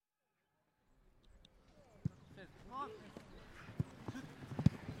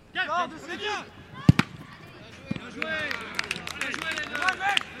C'est bien. Bien joué. Bien joué les deux. Bien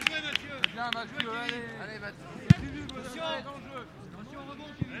joué Mathieu. Bien Mathieu, allez. Allez Mathieu. Attention. Attention au rebond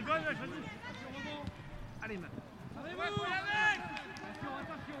Kevin. Attention au rebond. Allez Mathieu.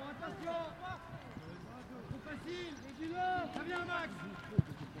 Attention. Trop facile. Très bien Max.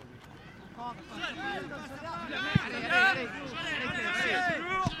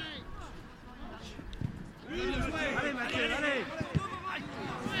 Allez Mathieu, allez.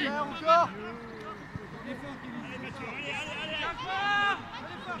 Encore. Allez fort Kevin. Allez Mathieu, allez.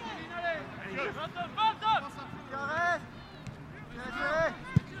 Allez fort Kevin, allez. Arrête.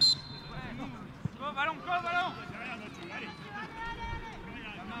 Ballon.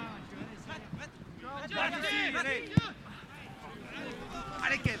 Derrière Mathieu, allez.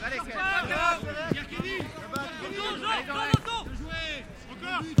 Allez Kev, allez Kev. Bien Kevin. Bien joué.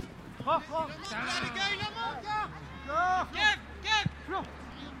 Encore. Les gars, il en manque. Encore. Kev.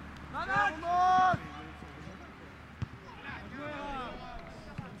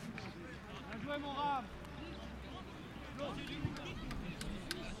 Bien joué mon Ram.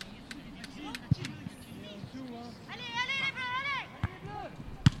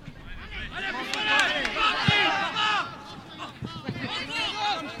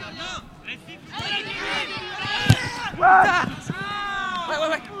 Ouais.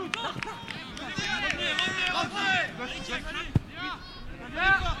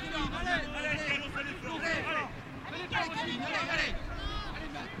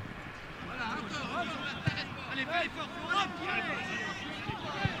 Allez, fais l'effort.